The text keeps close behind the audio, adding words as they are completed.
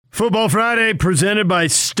Football Friday presented by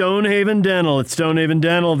Stonehaven Dental. At Stonehaven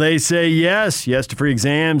Dental, they say yes. Yes to free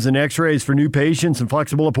exams and x-rays for new patients and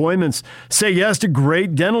flexible appointments. Say yes to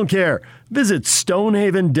great dental care. Visit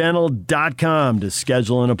stonehavendental.com to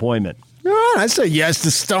schedule an appointment. All right, I say yes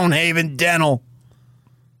to Stonehaven Dental.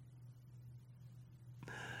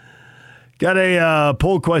 Got a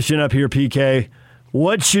poll question up here, PK.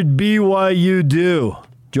 What should BYU do?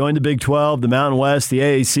 Join the Big 12, the Mountain West, the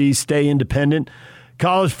AAC, stay independent.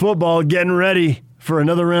 College football getting ready for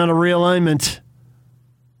another round of realignment.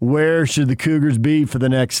 Where should the Cougars be for the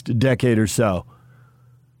next decade or so?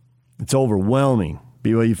 It's overwhelming.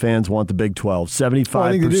 BYU fans want the Big 12.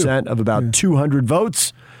 75% of about 200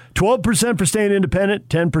 votes. 12% for staying independent,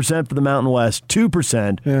 10% for the Mountain West,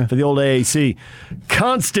 2% for the old AAC.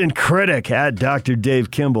 Constant critic at Dr.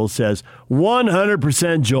 Dave Kimball says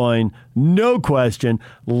 100% join, no question,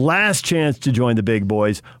 last chance to join the big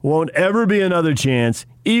boys. Won't ever be another chance,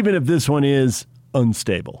 even if this one is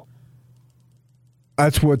unstable.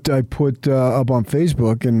 That's what I put up on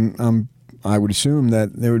Facebook, and I would assume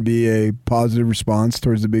that there would be a positive response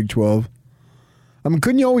towards the Big 12. I mean,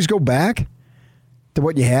 couldn't you always go back to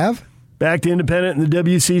what you have? Back to independent in the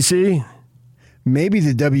WCC? Maybe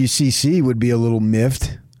the WCC would be a little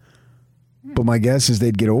miffed, but my guess is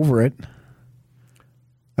they'd get over it.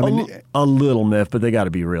 I mean, a little miffed, but they got to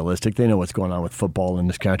be realistic. They know what's going on with football in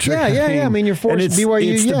this country. Yeah. I mean, you're forced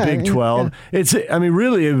BYU. It's the Big 12. Yeah. I mean,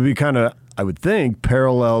 really, it would be kind of, I would think,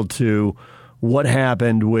 parallel to what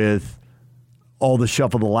happened with all the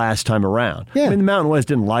shuffle the last time around. Yeah. I mean, the Mountain West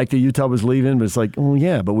didn't like that Utah was leaving, but it's like, well,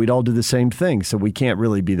 yeah, but we'd all do the same thing, so we can't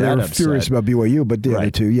really be that upset. They were furious about BYU, but the other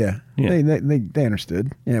two, yeah. They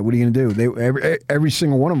understood. Yeah, what are you going to do? Every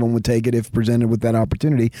single one of them would take it if presented with that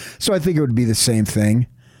opportunity. So I think it would be the same thing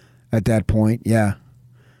at that point, yeah.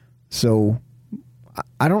 So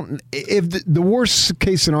I don't. If the worst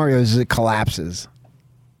case scenario is it collapses,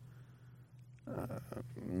 all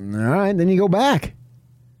right, then you go back.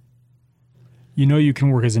 You know you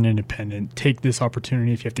can work as an independent. Take this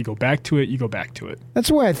opportunity. If you have to go back to it, you go back to it. That's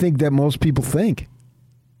the way I think that most people think.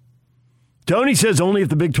 Tony says only if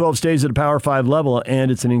the Big 12 stays at a Power 5 level and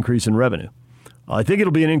it's an increase in revenue. I think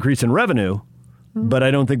it'll be an increase in revenue, but I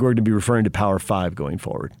don't think we're going to be referring to Power 5 going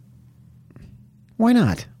forward. Why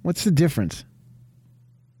not? What's the difference?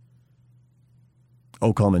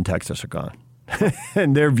 Oklahoma and Texas are gone.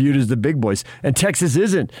 And they're viewed as the big boys. And Texas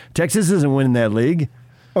isn't. Texas isn't winning that league.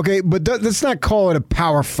 Okay, but let's not call it a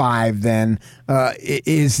Power 5 then.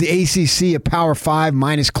 Is the ACC a Power 5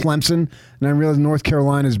 minus Clemson? And I realize North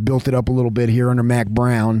Carolina's built it up a little bit here under Mac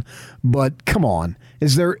Brown. But come on.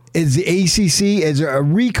 Is the ACC as a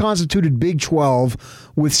reconstituted Big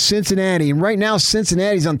 12 with Cincinnati? And right now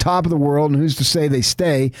Cincinnati's on top of the world, and who's to say they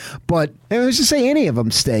stay? But who's to say any of them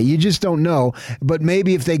stay? You just don't know. But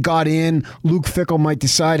maybe if they got in, Luke Fickell might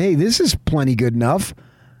decide, hey, this is plenty good enough.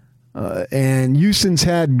 And Houston's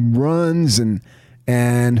had runs, and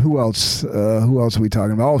who else? Who else are we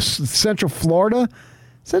talking about? Oh, Central Florida.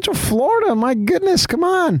 Central Florida, my goodness, come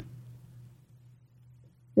on.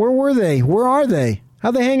 Where were they? Where are they? How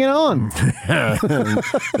are they hanging on?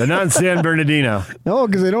 They're not in San Bernardino. No,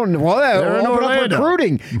 because they don't. Well, they're open up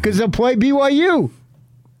recruiting because they'll play BYU.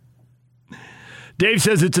 Dave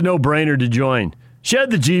says it's a no-brainer to join.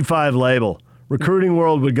 Shed the G5 label. Recruiting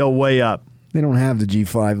world would go way up. They don't have the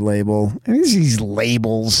G5 label. I mean, these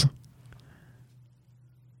labels.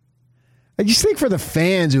 I just think for the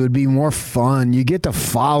fans, it would be more fun. You get to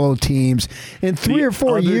follow teams. In 3 or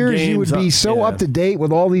 4 years, you would be so up to date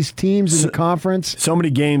with all these teams in the conference. So many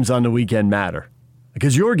games on the weekend matter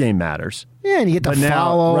because your game matters. Yeah, and you get to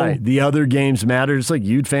follow. Right, the other games matter. It's like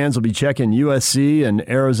Ute fans will be checking USC and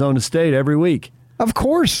Arizona State every week. Of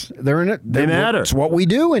course. They're in it. They matter. It's what we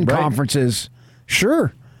do in conferences.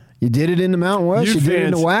 Sure. You did it in the Mountain West. You did it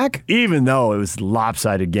in the WAC. Even though it was a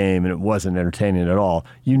lopsided game and it wasn't entertaining at all,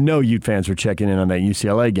 you know Ute fans were checking in on that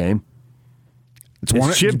UCLA game.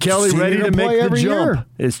 Is Chip Kelly ready to make the jump?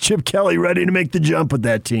 Is Chip Kelly ready to make the jump with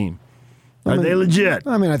that team? Are they legit?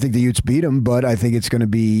 I mean, I think the Utes beat them, but I think it's going to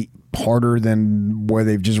be harder than where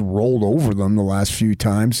they've just rolled over them the last few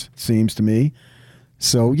times, seems to me.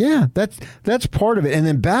 So, yeah, that's part of it. And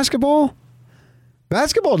then basketball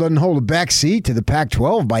doesn't hold a back seat to the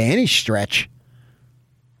Pac-12 by any stretch.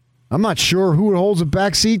 I'm not sure who it holds a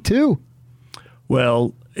back seat to.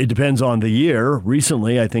 Well, it depends on the year.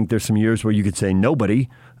 Recently, I think there's some years where you could say nobody.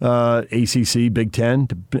 ACC, Big Ten,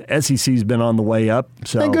 SEC's been on the way up.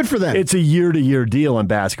 So and good for them. It's a year-to-year deal in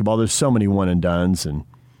basketball. There's so many one-and-dones, and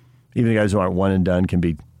even the guys who aren't one-and-done can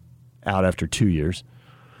be out after 2 years.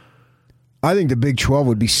 I think the Big 12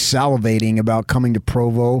 would be salivating about coming to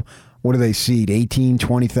Provo what do they seed? 18,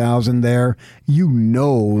 20,000 there. You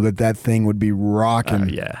know that thing would be rocking.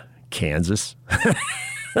 Yeah. Kansas.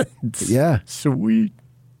 Yeah. Sweet.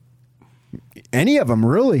 Any of them,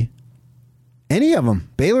 really. Any of them.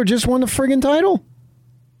 Baylor just won the friggin' title.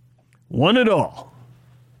 Won it all.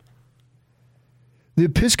 The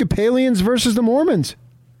Episcopalians versus the Mormons.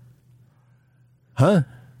 Huh?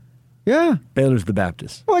 Yeah. Baylor's the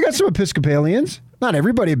Baptist. Well, I got some Episcopalians. Not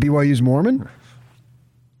everybody at BYU's Mormon.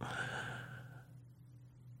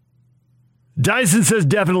 Dyson says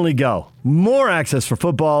definitely go. More access for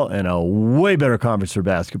football and a way better conference for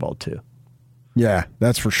basketball, too. Yeah,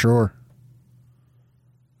 that's for sure.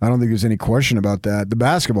 I don't think there's any question about that. The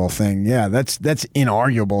basketball thing, yeah, that's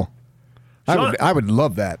inarguable. I would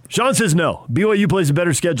love that. Sean says no. BYU plays a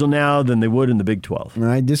better schedule now than they would in the Big 12.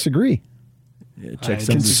 I disagree. Yeah,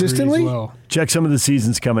 Consistently? Well. Check some of the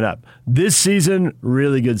seasons coming up. This season,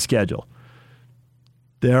 really good schedule.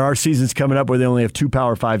 There are seasons coming up where they only have 2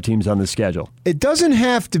 Power 5 teams on the schedule. It doesn't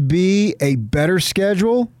have to be a better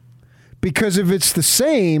schedule, because if it's the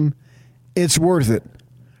same, it's worth it.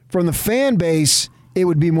 From the fan base, it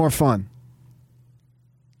would be more fun.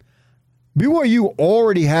 BYU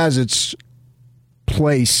already has its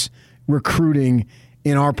place recruiting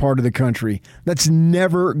in our part of the country. That's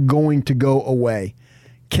never going to go away.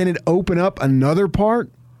 Can it open up another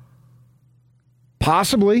part?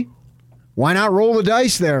 Possibly. Why not roll the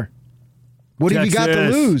dice there? What have you got to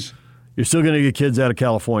lose? You're still going to get kids out of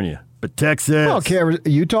California. But Texas. Okay,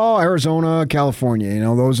 Utah, Arizona, California.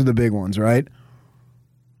 Those are the big ones, right?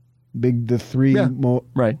 The three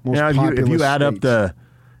right. most now, populous if you add states.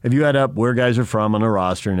 if you add up where guys are from on a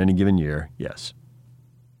roster in any given year, yes.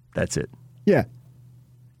 That's it. Yeah.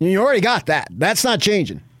 You already got that. That's not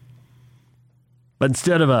changing. But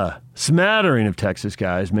instead of a smattering of Texas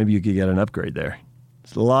guys, maybe you could get an upgrade there.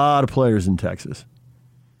 There's a lot of players in Texas.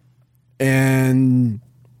 And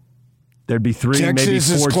there'd be 3, Texas maybe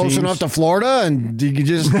 4 is close teams. enough to Florida, and you could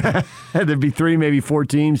just... There'd be 3, maybe 4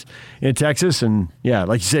 teams in Texas. And, yeah,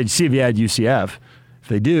 like you said, see if you add UCF. If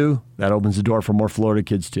they do, that opens the door for more Florida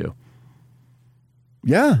kids, too.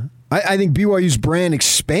 Yeah. I think BYU's brand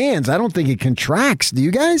expands. I don't think it contracts. Do you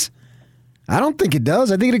guys? I don't think it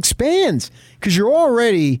does. I think it expands because you're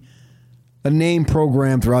already a name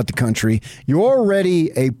program throughout the country. You're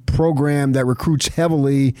already a program that recruits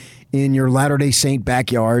heavily in your Latter-day Saint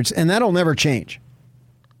backyards, and that'll never change.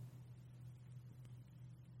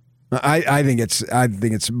 I think it's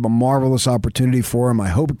a marvelous opportunity for them. I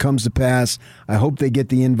hope it comes to pass. I hope they get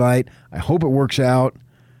the invite. I hope it works out.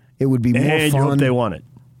 It would be more fun. And you hope they want it.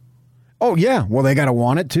 Oh, yeah. Well, they got to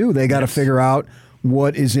want it, too. They got to figure out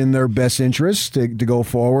what is in their best interest to go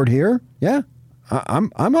forward here. Yeah,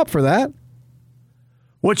 I'm up for that.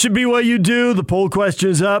 What should BYU do? The poll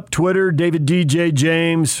question is up. Twitter, David DJ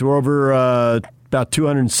James. We're over about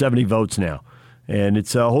 270 votes now. And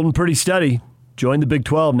it's holding pretty steady. Join the Big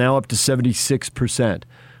 12, now up to 76%.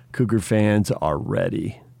 Cougar fans are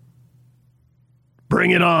ready.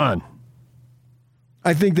 Bring it on.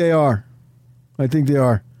 I think they are.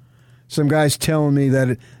 Some guy's telling me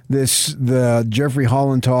that the Jeffrey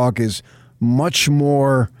Holland talk is much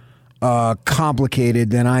more complicated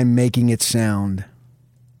than I'm making it sound.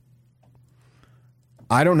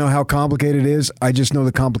 I don't know how complicated it is. I just know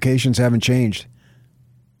the complications haven't changed.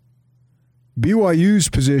 BYU's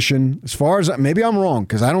position, as far as maybe I'm wrong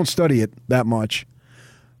because I don't study it that much,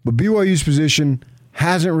 but BYU's position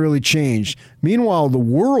hasn't really changed. Meanwhile, the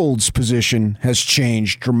world's position has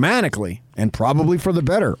changed dramatically and probably for the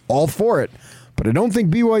better. All for it. But I don't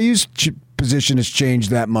think BYU's position has changed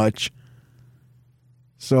that much.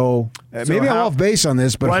 So maybe I'm off base on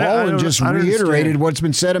this, but Holland just reiterated what's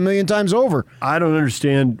been said a million times over. I don't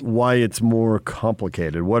understand why it's more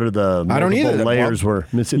complicated. What are the multiple layers we're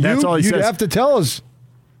missing? That's all he says. You'd have to tell us.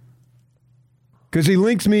 Because he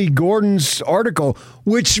linked me Gordon's article,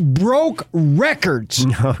 which broke records.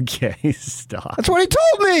 Okay, stop. That's what he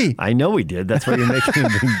told me. I know he did. That's why you're making a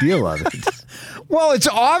big deal of it. Well, it's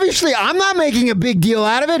obviously, I'm not making a big deal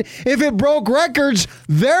out of it. If it broke records,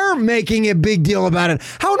 they're making a big deal about it.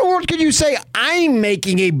 How in the world could you say I'm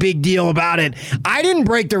making a big deal about it? I didn't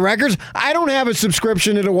break the records. I don't have a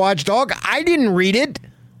subscription to the Watchdog. I didn't read it.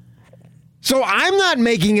 So I'm not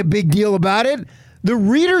making a big deal about it. The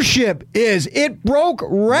readership is. It broke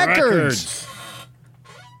records.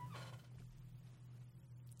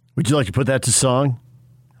 Would you like to put that to song?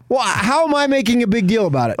 Well, how am I making a big deal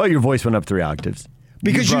about it? Oh, your voice went up 3 octaves.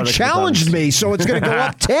 Because you challenged me, so it's going to go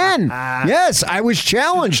up 10. Yes, I was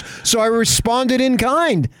challenged, so I responded in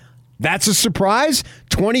kind. That's a surprise?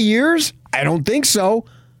 20 years? I don't think so.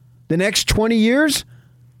 The next 20 years?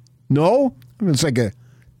 No. It's like a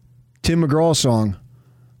Tim McGraw song.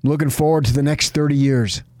 I'm looking forward to the next 30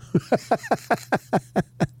 years.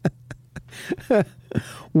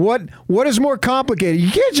 What is more complicated? You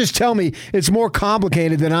can't just tell me it's more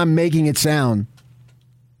complicated than I'm making it sound.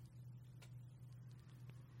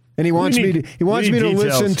 And he wants me to details.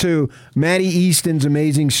 listen to Matty Easton's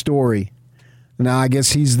amazing story. Now I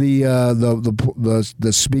guess he's the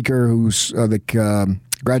speaker who's the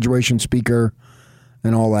graduation speaker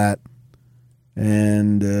and all that.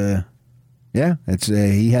 And yeah,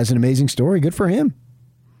 he has an amazing story. Good for him.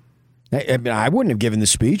 I mean, I wouldn't have given the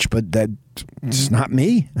speech, but that's not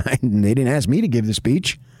me. They didn't ask me to give the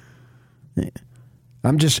speech.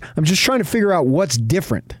 I'm just trying to figure out what's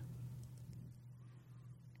different.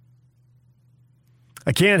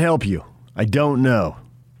 I can't help you. I don't know.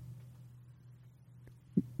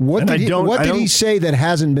 What did he say that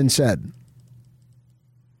hasn't been said?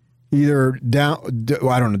 Either down,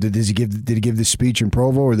 I don't know. Did he give the speech in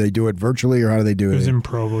Provo, or they do it virtually, or how do they do it? It was in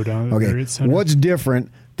Provo down at the Marriott Center. What's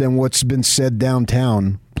different than what's been said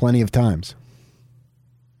downtown plenty of times?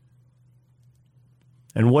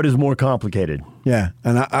 And what is more complicated? Yeah,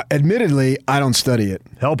 and admittedly, I don't study it.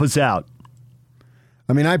 Help us out.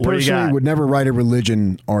 I mean, I personally would never write a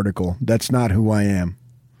religion article. That's not who I am.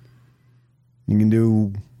 You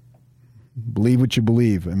can believe what you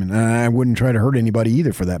believe. I mean, I wouldn't try to hurt anybody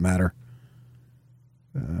either, for that matter.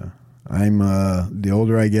 The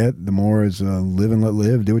older I get, the more is live and let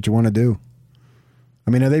live. Do what you want to do.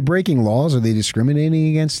 I mean, are they breaking laws? Are they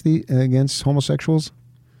discriminating against homosexuals?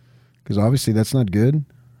 Because obviously that's not good.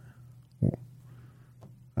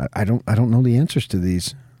 I don't know the answers to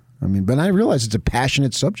these. I mean, but I realize it's a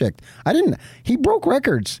passionate subject. He broke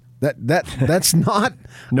records. That's not.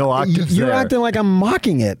 No octaves You're there. acting like I'm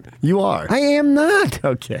mocking it. You are. I am not.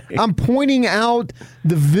 Okay. I'm pointing out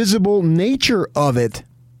the visible nature of it.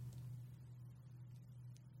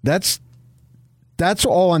 That's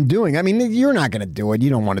all I'm doing. I mean, you're not going to do it.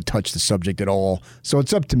 You don't want to touch the subject at all. So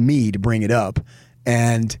it's up to me to bring it up.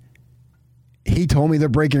 And he told me they're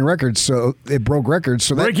breaking records, so it broke records.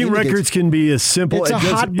 So breaking records can be as simple. It's a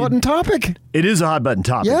hot button topic. It is a hot button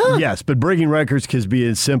topic. Yeah. Yes, but breaking records can be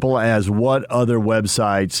as simple as what other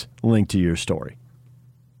websites link to your story.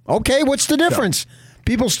 Okay, what's the difference?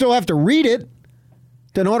 People still have to read it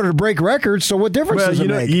in order to break records. So what difference does it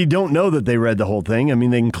make? You don't know that they read the whole thing. I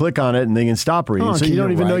mean, they can click on it and they can stop reading, so you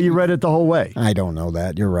don't even know you read it the whole way. I don't know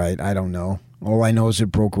that. You're right. I don't know. All I know is it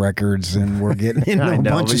broke records, and we're getting into a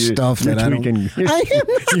bunch of stuff that I don't.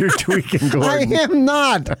 You're tweaking, Gordon.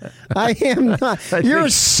 I am not. You're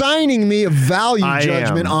assigning me a value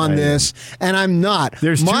judgment on this, and I'm not.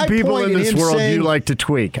 There's two people in this world you like to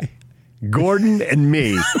tweak. Gordon and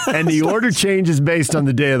me. And the order changes based on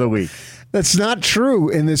the day of the week. That's not true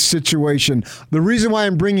in this situation. The reason why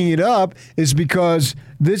I'm bringing it up is because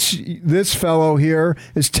this fellow here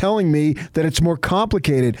is telling me that it's more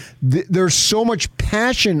complicated. There's so much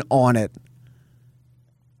passion on it.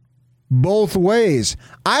 Both ways.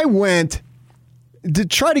 I went to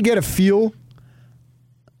try to get a feel,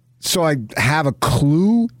 so I have a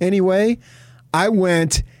clue anyway. I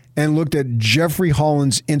went and looked at Jeffrey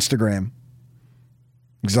Holland's Instagram.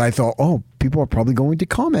 Because I thought, people are probably going to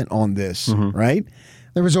comment on this, right?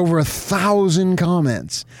 There was over 1,000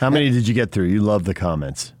 comments. How many did you get through? You love the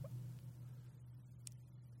comments.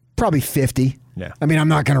 Probably 50. Yeah. I mean, I'm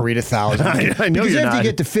not going to read 1,000. I know because you're if not. you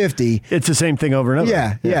get to 50. It's the same thing over and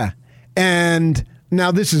over. Yeah. And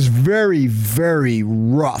now this is very, very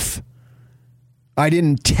rough. I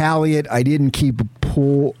didn't tally it. I didn't keep a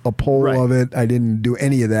poll of it. I didn't do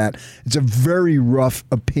any of that. It's a very rough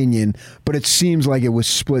opinion, but it seems like it was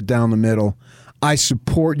split down the middle. I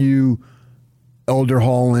support you, Elder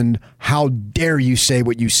Holland. How dare you say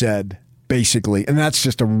what you said, basically. And that's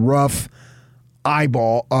just a rough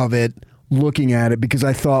eyeball of it, looking at it, because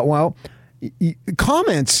I thought, well,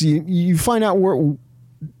 comments, you find out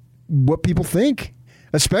what people think.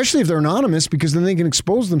 Especially if they're anonymous, because then they can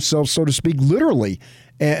expose themselves, so to speak, literally,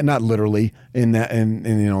 and not literally in that, in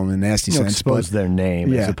the nasty sense. Expose their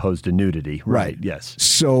name as opposed to nudity, right? Yes.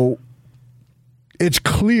 So it's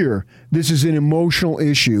clear this is an emotional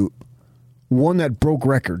issue, one that broke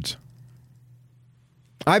records.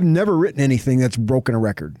 I've never written anything that's broken a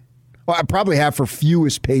record. Well, I probably have for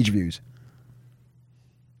fewest page views.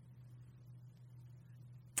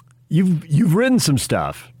 You've written some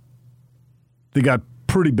stuff. They got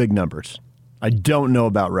pretty big numbers. I don't know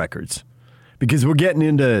about records because we're getting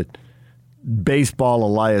into Baseball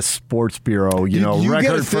Elias Sports Bureau, you get a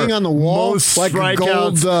record thing for on the wall, most like a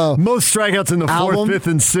strikeouts, gold, most strikeouts in the album? 4th, 5th,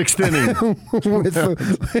 and 6th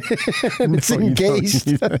inning. It's encased.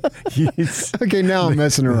 Okay, now I'm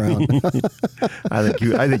messing around. I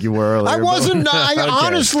think you were earlier. I wasn't.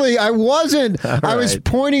 Honestly, I wasn't. I was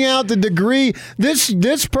pointing out the degree.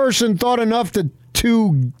 This person thought enough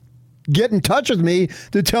to get in touch with me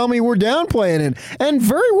to tell me we're downplaying it, and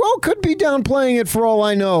very well could be downplaying it for all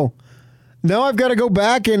I know. Now I've got to go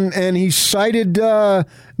back and he cited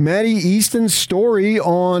Matty Easton's story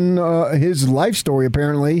on his life story,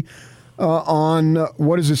 apparently, on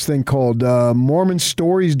what is this thing called?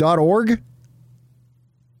 MormonStories.org?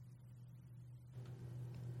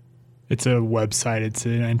 It's a website. It's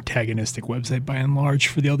an antagonistic website by and large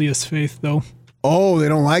for the LDS faith, though. Oh, they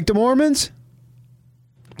don't like the Mormons?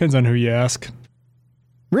 Depends on who you ask.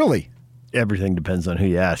 Really? Everything depends on who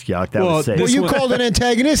you ask, Yock. That would say. Well, you called it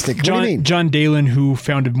antagonistic. What do you mean? John Dalen, who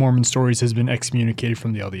founded Mormon Stories, has been excommunicated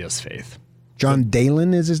from the LDS faith. John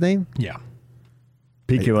Dalen is his name? Yeah.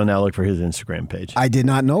 PQ will now look for his Instagram page. I did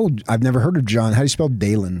not know. I've never heard of John. How do you spell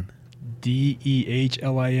Dalen?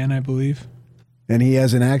 Dehlin, I believe. And he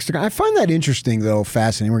has an axe to grind. I find that interesting, though,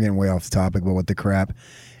 fascinating. We're getting way off the topic, but what the crap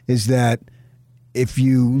is that if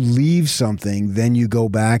you leave something, then you go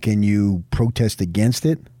back and you protest against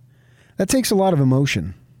it. That takes a lot of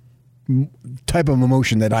emotion, type of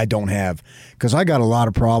emotion that I don't have, because I got a lot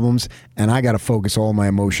of problems and I got to focus all my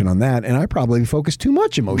emotion on that, and I probably focus too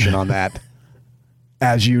much emotion on that,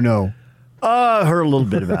 as you know. I heard a little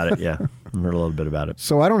bit about it, yeah. I heard a little bit about it.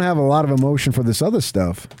 So I don't have a lot of emotion for this other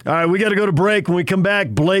stuff. All right, we got to go to break. When we come back,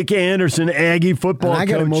 Blake Anderson, Aggie football coach.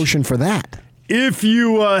 And I got emotion for that. If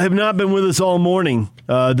you have not been with us all morning,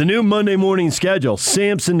 the new Monday morning schedule,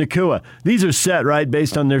 Samson Nakua. These are set, right,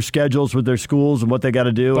 based on their schedules with their schools and what they got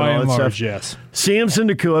to do. By and all and that large, stuff. yes. Samson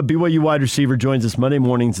Nakua, BYU wide receiver, joins us Monday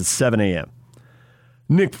mornings at 7 a.m.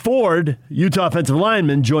 Nick Ford, Utah offensive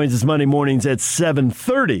lineman, joins us Monday mornings at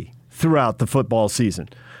 7:30 throughout the football season.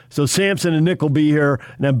 So Samson and Nick will be here.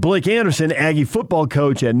 And then Blake Anderson, Aggie football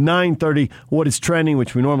coach, at 9:30. What is trending,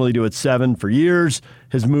 which we normally do at 7 for years,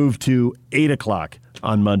 has moved to 8 o'clock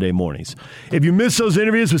on Monday mornings. If you missed those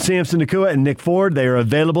interviews with Samson Nakua and Nick Ford, they are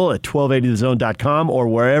available at 1280thezone.com or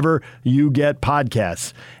wherever you get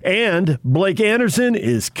podcasts. And Blake Anderson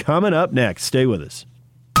is coming up next. Stay with us.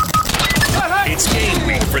 It's game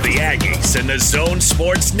week for the Aggies, and the Zone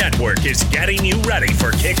Sports Network is getting you ready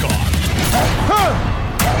for kickoff.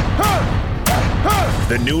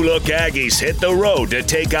 The new-look Aggies hit the road to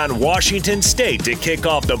take on Washington State to kick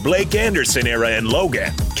off the Blake Anderson era in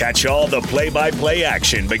Logan. Catch all the play-by-play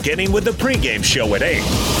action beginning with the pregame show at 8.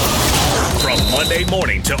 From Monday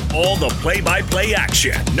morning to all the play-by-play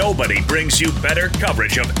action, nobody brings you better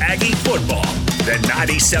coverage of Aggie football than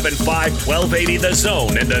 97.5 1280 The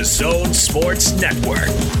Zone and the Zone Sports Network.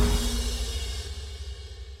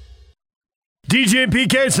 DJ and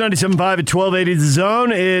PK, it's 97.5 at 1280 The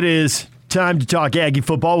Zone. It is time to talk Aggie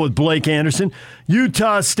football with Blake Anderson,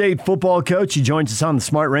 Utah State football coach. He joins us on the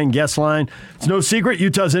Smart Rain guest line. It's no secret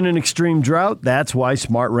Utah's in an extreme drought. That's why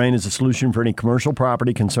Smart Rain is a solution for any commercial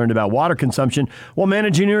property concerned about water consumption while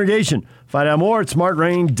managing irrigation. Find out more at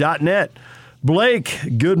smartrain.net. Blake,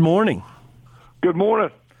 good morning. Good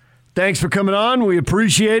morning. Thanks for coming on. We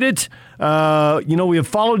appreciate it. We have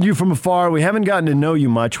followed you from afar. We haven't gotten to know you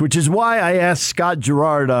much, which is why I asked Scott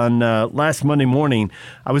Gerard on last Monday morning.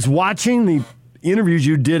 I was watching the interviews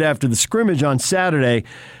you did after the scrimmage on Saturday,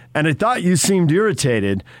 and I thought you seemed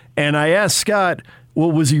irritated. And I asked Scott,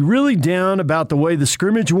 well, was he really down about the way the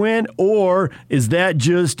scrimmage went, or is that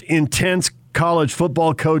just intense college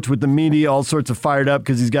football coach with the media all sorts of fired up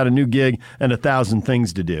because he's got a new gig and 1,000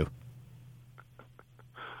 things to do?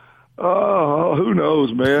 Oh, who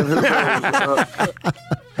knows, man?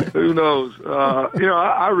 Who knows? I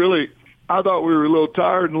thought we were a little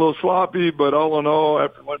tired and a little sloppy, but all in all,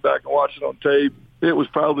 after I went back and watched it on tape, it was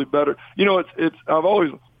probably better. It's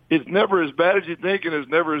never as bad as you think, and it's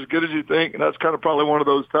never as good as you think, and that's kind of probably one of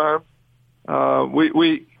those times.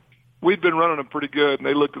 We'd been running them pretty good, and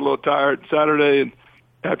they looked a little tired Saturday, and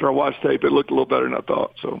after I watched tape, it looked a little better than I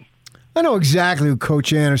thought. So. I know exactly who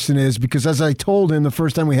Coach Anderson is because, as I told him the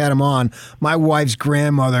first time we had him on, my wife's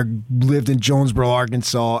grandmother lived in Jonesboro,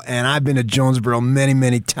 Arkansas, and I've been to Jonesboro many,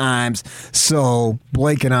 many times. So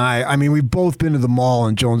Blake and we've both been to the mall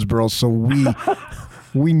in Jonesboro, so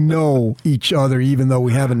we know each other, even though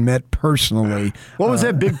we haven't met personally. What was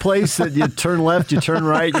that big place that you turn left, you turn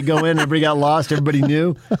right, you go in, everybody got lost, everybody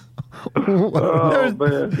knew? Oh,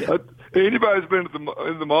 man. Anybody's been to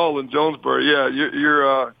in the mall in Jonesboro, yeah,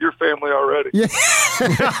 you're family already. Yeah.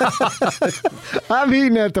 I've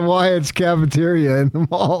eaten at the Wyatt's cafeteria in the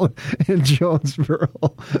mall in Jonesboro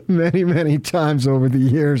many, many times over the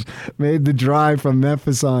years. Made the drive from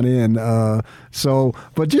Memphis on in.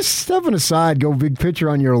 But just stepping aside, go big picture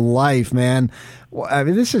on your life, man. Well, I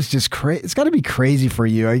mean, this is just crazy. It's got to be crazy for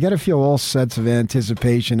you. You got to feel all sets of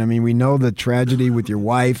anticipation. I mean, we know the tragedy with your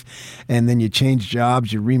wife, and then you change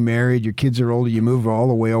jobs, you remarried, your kids are older, you move all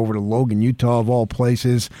the way over to Logan, Utah, of all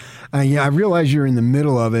places. I realize you're in the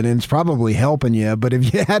middle of it, and it's probably helping you, but have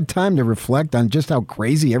you had time to reflect on just how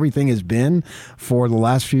crazy everything has been for the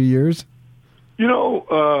last few years?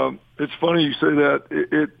 It's funny you say that.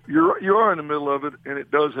 You are in the middle of it, and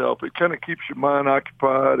it does help. It kind of keeps your mind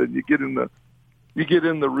occupied, and you get in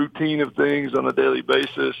the routine of things on a daily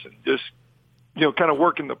basis, and just kind of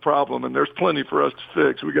working the problem. And there's plenty for us to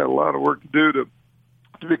fix. We got a lot of work to do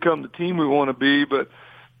to become the team we want to be. But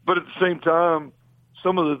at the same time,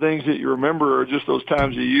 some of the things that you remember are just those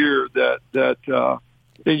times a year that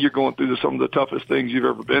you're going through some of the toughest things you've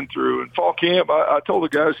ever been through. And fall camp, I told the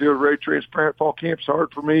guys here, very transparent. Fall camp's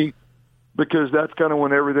hard for me because that's kind of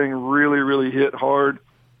when everything really, really hit hard.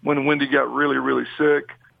 When Wendy got really, really sick.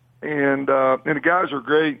 And the guys are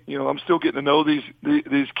great. I'm still getting to know these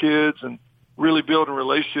kids and really building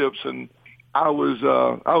relationships. And I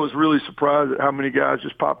was really surprised at how many guys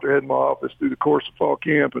just popped their head in my office through the course of fall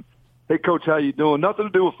camp. And hey, coach, how you doing? Nothing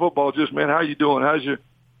to do with football, just man, how you doing?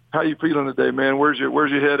 How you feeling today, man? Where's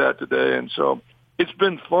your head at today? And so it's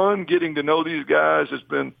been fun getting to know these guys. It's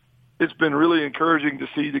been really encouraging to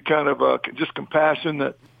see the kind of just compassion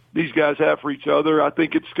that these guys have for each other. I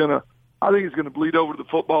think it's gonna bleed over to the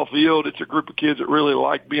football field. It's a group of kids that really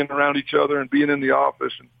like being around each other and being in the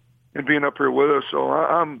office and being up here with us. So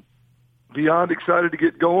I'm beyond excited to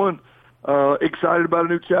get going, excited about a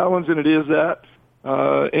new challenge, and it is that.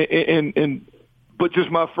 But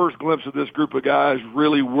just my first glimpse of this group of guys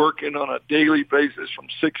really working on a daily basis from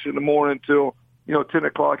 6 in the morning till 10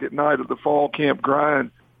 o'clock at night of the fall camp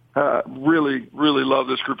grind. Really, really love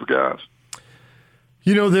this group of guys.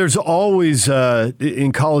 There's always,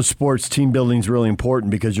 in college sports, team building is really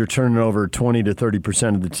important because you're turning over 20 to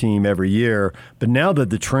 30% of the team every year. But now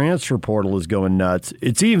that the transfer portal is going nuts,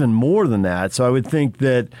 it's even more than that. So I would think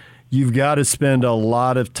that you've got to spend a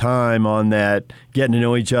lot of time on that getting to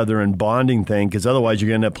know each other and bonding thing because otherwise you're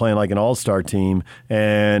going to end up playing like an all-star team,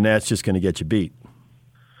 and that's just going to get you beat.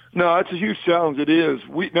 No, it's a huge challenge. It is.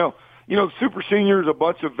 Super seniors, a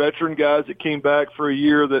bunch of veteran guys that came back for a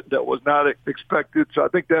year that was not expected. So I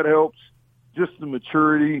think that helps just the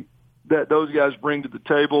maturity that those guys bring to the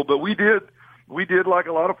table. But we did, like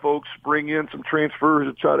a lot of folks, bring in some transfers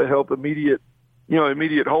to try to help immediate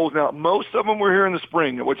holes. Now, most of them were here in the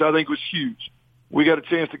spring, which I think was huge. We got a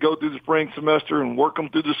chance to go through the spring semester and work them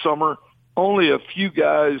through the summer. Only a few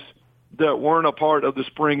guys that weren't a part of the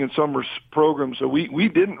spring and summer program. So we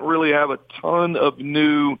didn't really have a ton of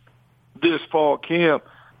new this fall camp,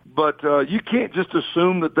 but you can't just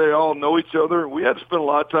assume that they all know each other. We had to spend a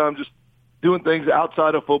lot of time just doing things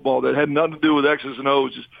outside of football that had nothing to do with X's and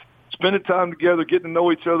O's, just spending time together, getting to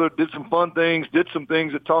know each other, did some fun things, did some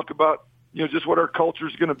things that talk about, just what our culture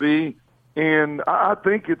is going to be. And I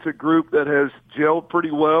think it's a group that has gelled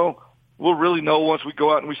pretty well. We'll really know once we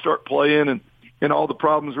go out and we start playing and all the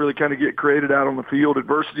problems really kind of get created out on the field.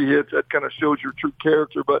 Adversity hits, that kind of shows your true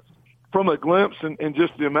character. But from a glimpse and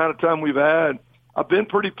just the amount of time we've had, I've been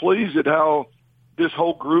pretty pleased at how this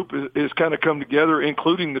whole group is kind of come together,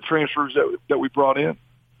 including the transfers that we brought in.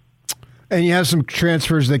 And you have some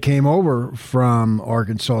transfers that came over from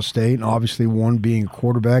Arkansas State, and obviously one being a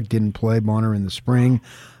quarterback, didn't play Bonner in the spring.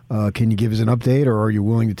 Can you give us an update, or are you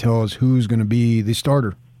willing to tell us who's going to be the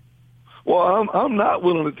starter? Well, I'm not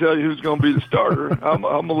willing to tell you who's going to be the starter. I'm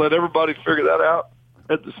going to let everybody figure that out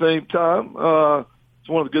at the same time. It's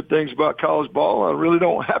one of the good things about college ball. I really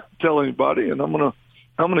don't have to tell anybody, and I'm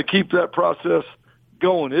gonna keep that process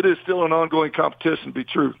going. It is still an ongoing competition. To be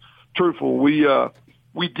truthful,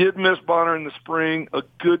 we did miss Bonner in the spring, a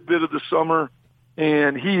good bit of the summer,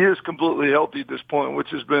 and he is completely healthy at this point, which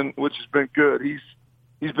has been good.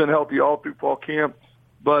 He's been healthy all through fall camp,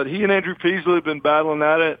 but he and Andrew Peasley have been battling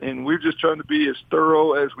at it, and we're just trying to be as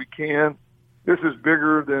thorough as we can. This is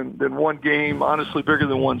bigger than one game, honestly, bigger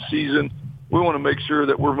than one season. We want to make sure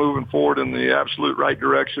that we're moving forward in the absolute right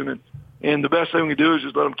direction. And the best thing we can do is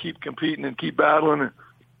just let them keep competing and keep battling. And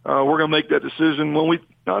we're going to make that decision when we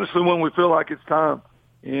feel like it's time.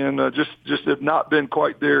 And just have not been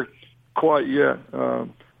quite there quite yet.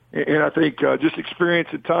 And I think just experience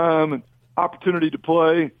and time and opportunity to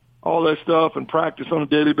play, all that stuff and practice on a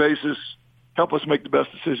daily basis help us make the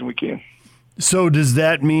best decision we can. So does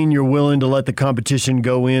that mean you're willing to let the competition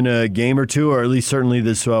go in a game or two, or at least certainly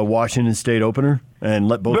this Washington State opener, and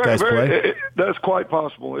let both guys play? That's quite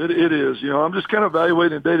possible. It is. I'm just kind of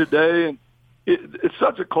evaluating day to day, and it's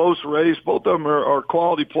such a close race. Both of them are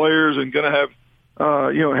quality players and going to have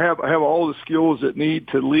have all the skills that need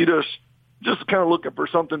to lead us. Just kind of looking for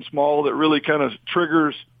something small that really kind of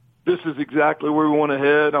triggers. This is exactly where we want to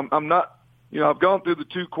head. I'm not. I've gone through the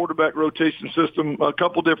 2 quarterback rotation system a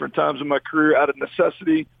couple different times in my career out of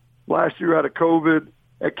necessity. Last year out of COVID,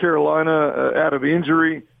 at Carolina out of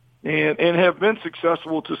injury, and have been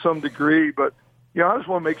successful to some degree. But I just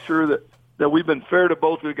want to make sure that we've been fair to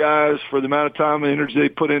both of the guys for the amount of time and energy they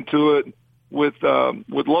put into it. With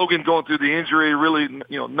Logan going through the injury, really,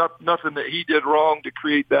 nothing that he did wrong to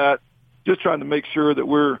create that. Just trying to make sure that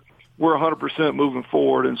we're 100% moving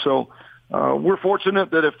forward, and so. We're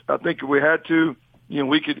fortunate that if we had to,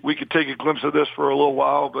 we could take a glimpse of this for a little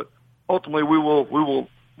while, but ultimately we will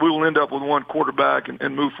end up with one quarterback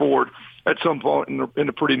and move forward at some point in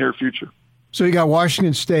the pretty near future. So you got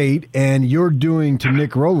Washington State, and you're doing to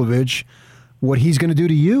Nick Rolovich what he's going to do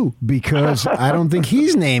to you, because I don't think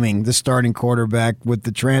he's naming the starting quarterback with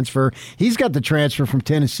the transfer. He's got the transfer from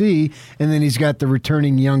Tennessee, and then he's got the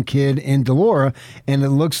returning young kid in Delora, and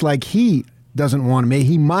it looks like he doesn't want to.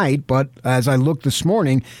 He might, but as I looked this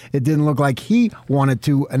morning, it didn't look like he wanted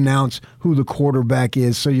to announce who the quarterback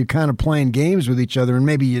is. So you're kind of playing games with each other, and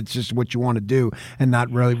maybe it's just what you want to do and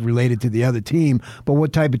not really related to the other team. But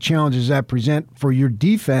what type of challenges does that present for your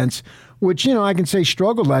defense, which, I can say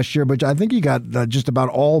struggled last year, but I think you got just about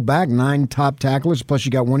all back, 9 top tacklers, plus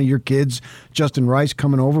you got one of your kids, Justin Rice,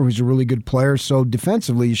 coming over, who's a really good player. So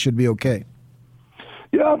defensively, you should be okay.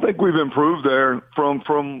 Yeah, I think we've improved there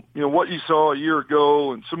from what you saw a year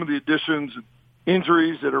ago, and some of the additions,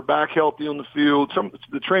 injuries that are back healthy on the field. Some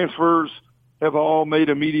the transfers have all made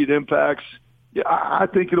immediate impacts. Yeah, I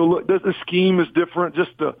think it'll look. The scheme is different.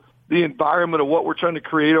 Just the environment of what we're trying to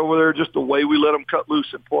create over there, just the way we let them cut loose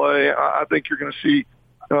and play. I think you're going to see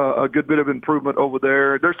a good bit of improvement over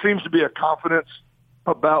there. There seems to be a confidence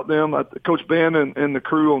about them. Coach Ben and the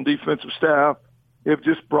crew on defensive staff have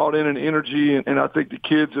just brought in an energy, and I think the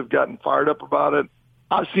kids have gotten fired up about it.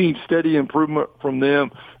 I've seen steady improvement from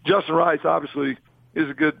them. Justin Rice, obviously, is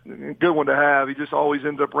a good one to have. He just always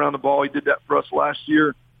ends up around the ball. He did that for us last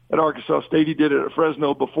year at Arkansas State. He did it at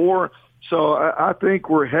Fresno before. So I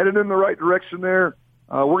think we're headed in the right direction there.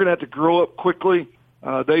 We're going to have to grow up quickly.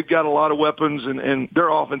 They've got a lot of weapons, and their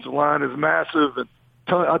offensive line is massive. And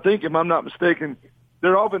I think, if I'm not mistaken,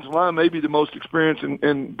 their offensive line may be the most experienced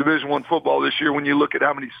in Division I football this year when you look at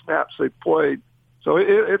how many snaps they've played. So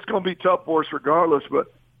it's going to be tough for us regardless,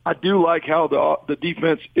 but I do like how the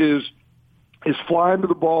defense is flying to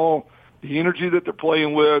the ball, the energy that they're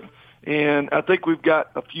playing with, and I think we've got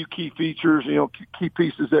a few key features, key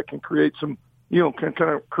pieces that can create some, can kind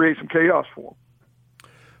of create some chaos for them.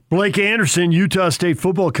 Blake Anderson, Utah State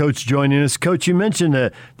football coach, joining us. Coach, you mentioned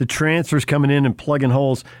the transfers coming in and plugging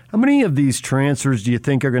holes. How many of these transfers do you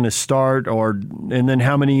think are going to start, and then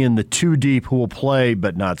how many in the 2 deep who will play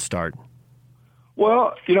but not start?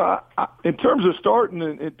 Well, in terms of starting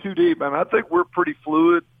in 2 deep, I think we're pretty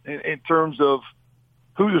fluid in terms of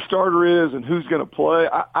who the starter is and who's going to play.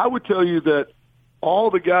 I would tell you that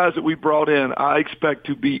all the guys that we brought in, I expect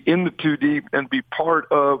to be in the 2 deep and be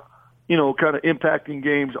part of, kind of impacting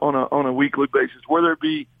games on a weekly basis, whether it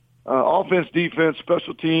be offense, defense,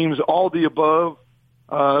 special teams, all the above.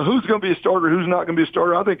 Who's going to be a starter, who's not going to be a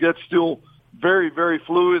starter, I think that's still very, very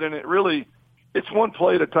fluid, and it's one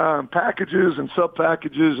play at a time. Packages and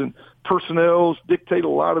sub-packages and personnels dictate a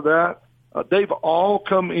lot of that. They've all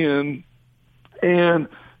come in and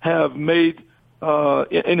have made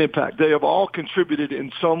an impact. They have all contributed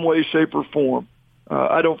in some way, shape, or form.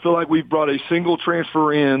 I don't feel like we've brought a single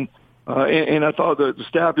transfer in, and I thought the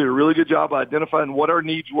staff did a really good job identifying what our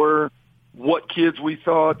needs were, what kids we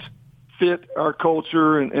thought fit our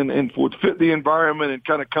culture and would fit the environment and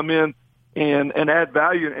kind of come in and add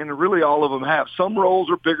value. And really all of them have. Some roles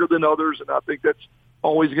are bigger than others, and I think that's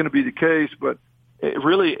always going to be the case. But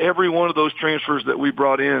really every one of those transfers that we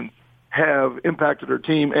brought in have impacted our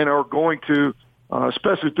team and are going to,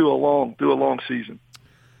 especially through a long season.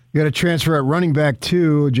 You got a transfer at running back,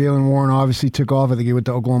 too. Jaylen Warren obviously took off. I think he went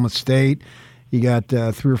to Oklahoma State. You got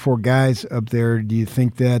 3 or 4 guys up there. Do you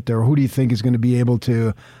think that, or who do you think is going to be able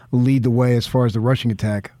to lead the way as far as the rushing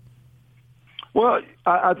attack? Well,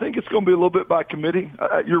 I think it's going to be a little bit by committee.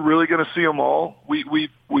 You're really going to see them all.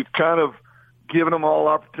 We've kind of given them all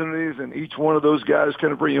opportunities, and each one of those guys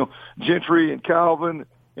kind of bring, Gentry and Calvin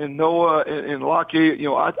and Noah and Lockheed,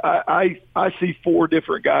 I see 4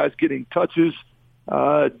 different guys getting touches,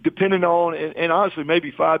 depending on, and honestly,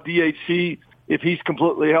 maybe 5 DHC if he's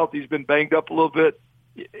completely healthy. He's been banged up a little bit.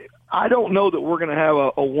 I don't know that we're going to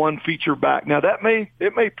have a one feature back. Now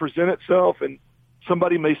it may present itself, and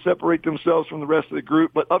somebody may separate themselves from the rest of the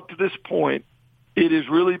group. But up to this point, it has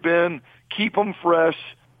really been keep them fresh.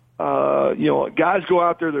 Guys go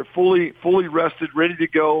out there, they're fully rested, ready to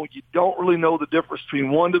go. You don't really know the difference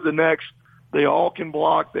between one to the next. They all can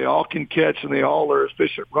block, they all can catch, and they all are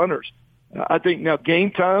efficient runners. I think now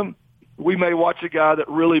game time, we may watch a guy that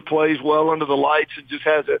really plays well under the lights and just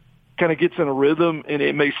has it, kind of gets in a rhythm, and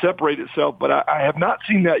it may separate itself. But I have not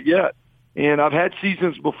seen that yet. And I've had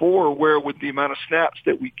seasons before where with the amount of snaps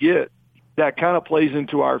that we get, that kind of plays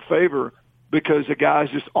into our favor because the guy's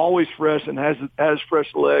just always fresh and has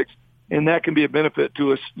fresh legs, and that can be a benefit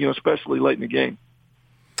to us, especially late in the game.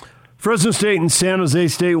 Fresno State and San Jose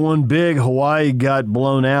State won big. Hawaii got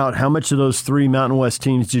blown out. How much of those 3 Mountain West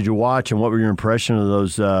teams did you watch, and what were your impression of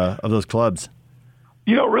those clubs?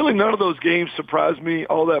 Really none of those games surprised me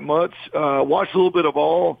all that much. Watched a little bit of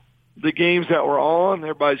all the games that were on.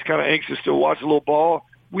 Everybody's kind of anxious to watch a little ball.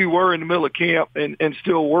 We were in the middle of camp and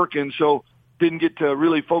still working, so didn't get to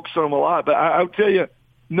really focus on them a lot. But I'll tell you,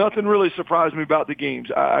 nothing really surprised me about the games.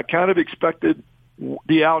 I kind of expected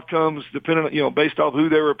the outcomes, depending on, based off who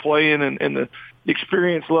they were playing and the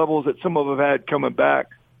experience levels that some of them had coming back.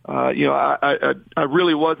 I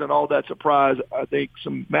really wasn't all that surprised. I think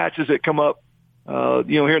some matches that come up,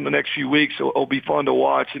 here in the next few weeks will be fun to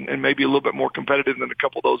watch and maybe a little bit more competitive than a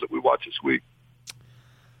couple of those that we watch this week.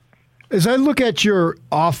 As I look at your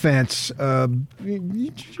offense,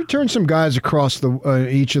 you turn some guys across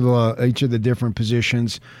each of the different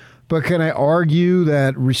positions, but can I argue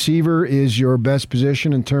that receiver is your best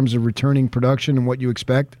position in terms of returning production and what you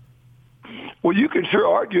expect? Well, you can sure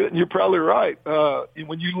argue it, and you're probably right.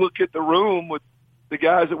 When you look at the room with the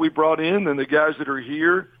guys that we brought in and the guys that are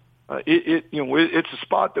here, it's a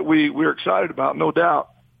spot that we're excited about, no doubt.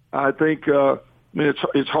 I think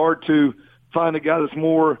it's hard to find a guy that's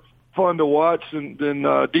more fun to watch than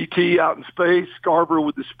DT out in space, Scarborough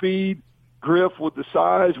with the speed, Griff with the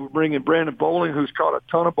size. We're bringing Brandon Bowling, who's caught a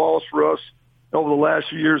ton of balls for us over the last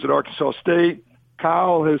few years at Arkansas State.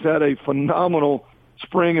 Kyle has had a phenomenal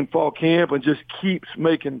spring and fall camp and just keeps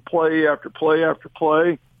making play after play after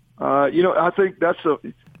play. I think that's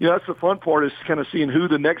the fun part is kind of seeing who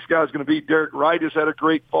the next guy is going to be. Derek Wright has had a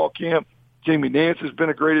great fall camp. Jamie Nance has been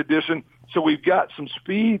a great addition. So we've got some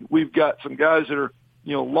speed. We've got some guys that are,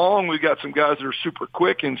 long. We've got some guys that are super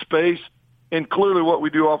quick in space. And clearly what we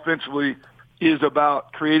do offensively is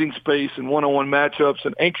about creating space and one-on-one matchups,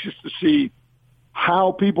 and anxious to see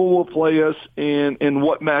how people will play us and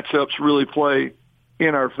what matchups really play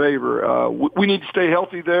in our favor. We need to stay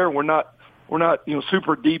healthy there. We're not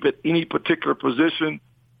super deep at any particular position.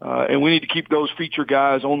 And we need to keep those feature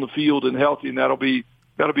guys on the field and healthy, and that'll be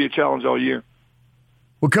a challenge all year.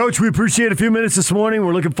 Well, Coach, we appreciate a few minutes this morning.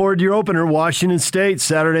 We're looking forward to your opener, Washington State,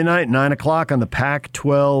 Saturday night, 9 o'clock on the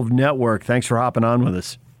Pac-12 Network. Thanks for hopping on with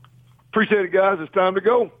us. Appreciate it, guys. It's time to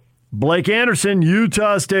go. Blake Anderson,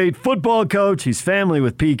 Utah State football coach. He's family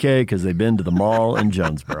with PK because they've been to the mall in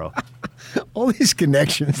Jonesboro. All these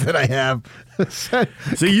connections that I have.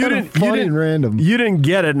 So you didn't random. You didn't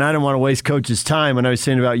get it, and I didn't want to waste Coach's time when I was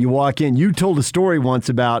saying about you walk in. You told a story once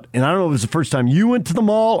about, and I don't know if it was the first time you went to the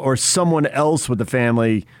mall or someone else with the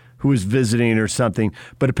family who was visiting or something.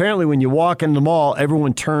 But apparently when you walk in the mall,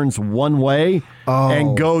 everyone turns one way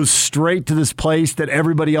and goes straight to this place that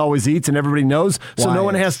everybody always eats and everybody knows, so no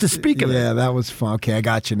one has to speak of it. Yeah, that was fun. Okay, I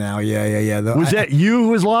got you now. Yeah. Was that you who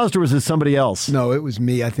was lost, or was it somebody else? No, it was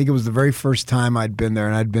me. I think it was the very first time I'd been there,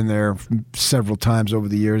 and I'd been there several times over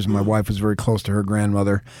the years. My wife was very close to her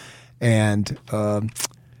grandmother, and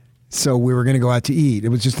so we were going to go out to eat. It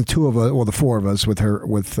was just the two of us, well, the four of us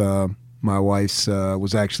with my wife's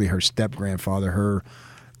was actually her step-grandfather. Her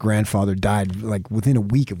grandfather died like within a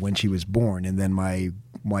week of when she was born, and then my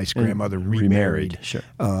wife's grandmother remarried. Sure.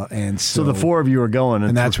 And so the four of you are going.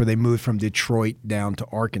 And that's where they moved from Detroit down to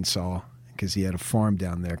Arkansas because he had a farm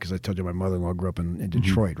down there, because I told you my mother-in-law grew up in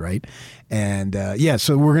Detroit, right? And,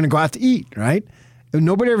 so we're going to go out to eat, right? And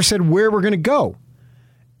nobody ever said where we're going to go.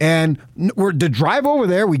 And we're to drive over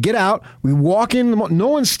there, we get out, we walk in, no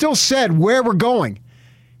one still said where we're going.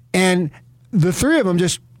 And the three of them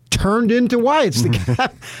just turned into Wyatt's.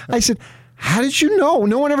 I said, how did you know?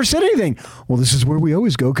 No one ever said anything. Well, this is where we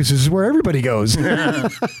always go because this is where everybody goes.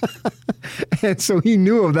 And so he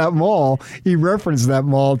knew of that mall. He referenced that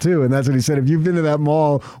mall, too. And that's what he said. If you've been to that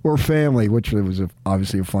mall, we're family, which was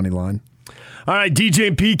obviously a funny line. All right, DJ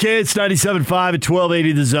and PK, it's 97.5 at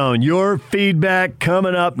 1280 The Zone. Your feedback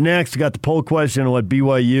coming up next. We got the poll question on what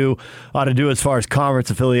BYU ought to do as far as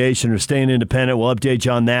conference affiliation or staying independent. We'll update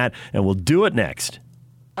you on that, and we'll do it next.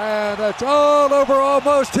 And it's all over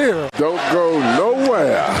almost here. Don't go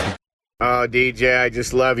nowhere. Oh, DJ, I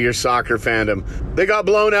just love your soccer fandom. They got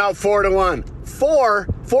blown out 4-1. Four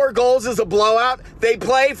goals is a blowout. They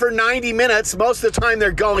play for 90 minutes. Most of the time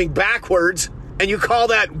they're going backwards. And you call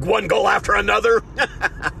that one goal after another?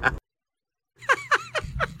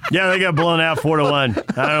 Yeah, they got blown out 4-1.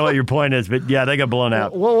 I don't know what your point is, but yeah, they got blown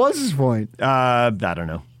out. What was his point? I don't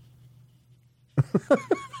know.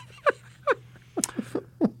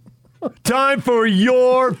 Time for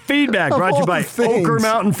your feedback, brought to you by Ochre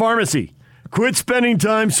Mountain Pharmacy. Quit spending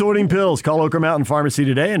time sorting pills. Call Ochre Mountain Pharmacy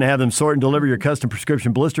today and have them sort and deliver your custom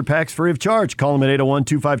prescription blister packs free of charge. Call them at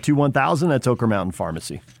 801-252-1000. That's Ochre Mountain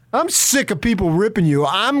Pharmacy. I'm sick of people ripping you.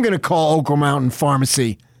 I'm going to call Ochre Mountain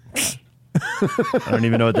Pharmacy. I don't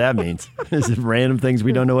even know what that means. Is it random things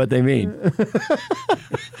we don't know what they mean?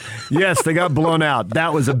 Yes, they got blown out.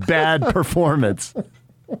 That was a bad performance.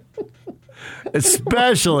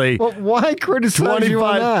 Especially. Well, why criticize you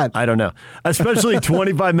on that? I don't know. Especially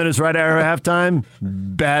 25 minutes right after halftime.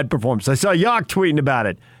 Bad performance. I saw Yock tweeting about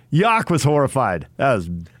it. Yock was horrified. I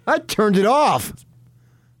turned it off.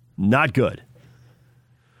 Not good.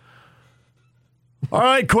 All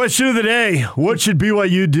right, question of the day. What should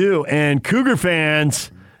BYU do? And Cougar fans,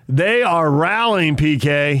 they are rallying,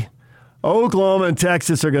 PK. Oklahoma and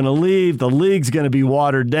Texas are going to leave. The league's going to be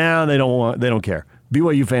watered down. They don't care.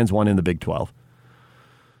 BYU fans want in the Big 12.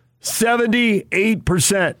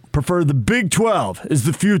 78% prefer the Big 12 as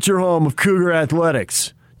the future home of Cougar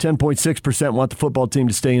athletics. 10.6% want the football team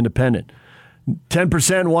to stay independent.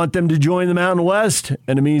 10% want them to join the Mountain West,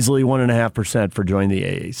 and a measly 1.5% for joining the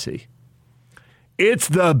AAC. It's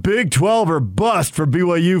the Big 12 or bust for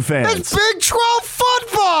BYU fans. It's Big 12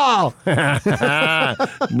 football.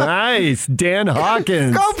 Nice. Dan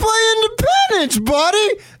Hawkins. Go play independence, buddy.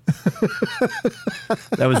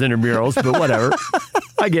 That was intramurals, but whatever.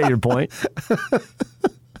 I get your point.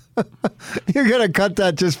 You're going to cut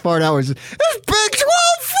that just far out. It's Big 12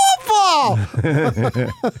 football.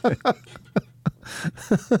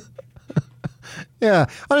 Yeah.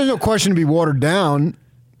 There's no question to be watered down,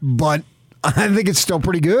 but I think it's still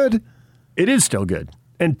pretty good. It is still good.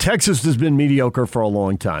 And Texas has been mediocre for a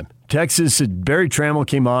long time. Texas, Barry Trammell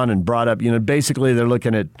came on and brought up, basically they're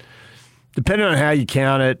looking at, depending on how you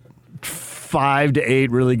count it, 5 to 8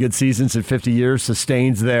 really good seasons in 50 years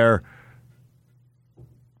sustains their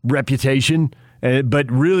reputation.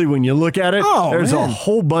 But really, when you look at it, there's a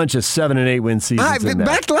whole bunch of 7 and 8 win seasons in there.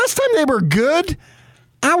 Back last time they were good,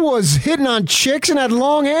 I was hitting on chicks and had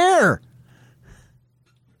long hair.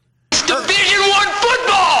 Division I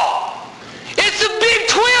football. It's the Big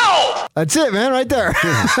 12. That's it, man, right there.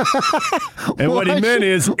 And what he meant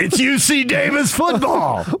is, it's UC Davis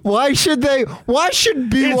football. Why should BYU? It's the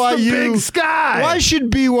Big Sky. Why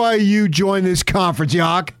should BYU join this conference,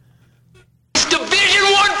 Yock? It's Division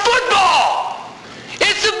I football.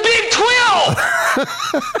 It's the Big 12.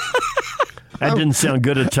 That didn't sound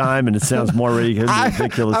good at the time, and it sounds more ridiculous.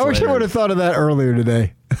 I wish I would have thought of that earlier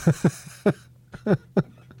today. At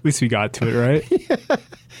least we got to it, right?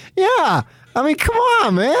 Yeah. I mean, come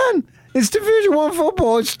on, man. It's Division I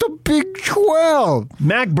football. It's the Big 12.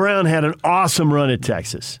 Mac Brown had an awesome run at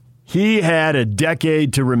Texas. He had a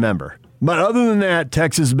decade to remember. But other than that,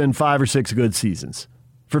 Texas has been 5 or 6 good seasons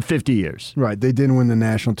for 50 years. Right. They didn't win the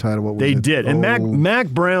national title. They did. And Mac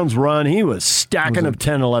Brown's run, he was stacking up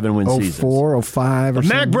 10, 11 win seasons. 04, 05 or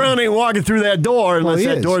something. Mac Brown ain't walking through that door unless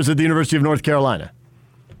that door's at the University of North Carolina.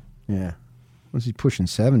 Yeah. Was he pushing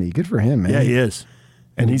 70? Good for him, man. Yeah, he is.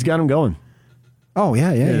 And he's got him going. Oh,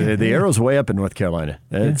 yeah. The arrow's way up in North Carolina.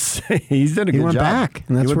 He's done a good job. He went back.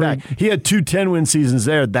 And that's where he had 2 10-win seasons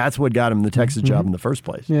there. That's what got him the Texas job in the first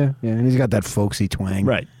place. Yeah. And he's got that folksy twang.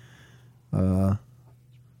 Right.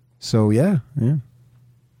 So, yeah.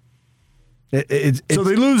 So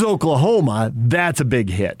they lose Oklahoma. That's a big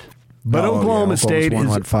hit. But Oklahoma State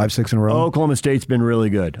won, 5, 6 in a row. Oklahoma State's been really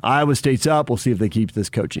good. Iowa State's up. We'll see if they keep this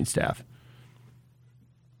coaching staff.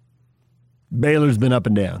 Baylor's been up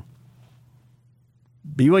and down.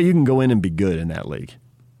 BYU can go in and be good in that league.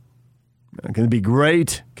 Can they be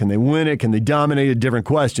great? Can they win it? Can they dominate it? Different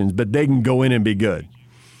questions, but they can go in and be good.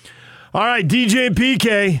 All right, DJ and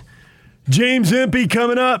PK. James Empey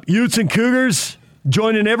coming up. Utes and Cougars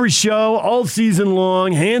joining every show all season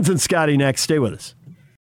long. Hans and Scotty next. Stay with us.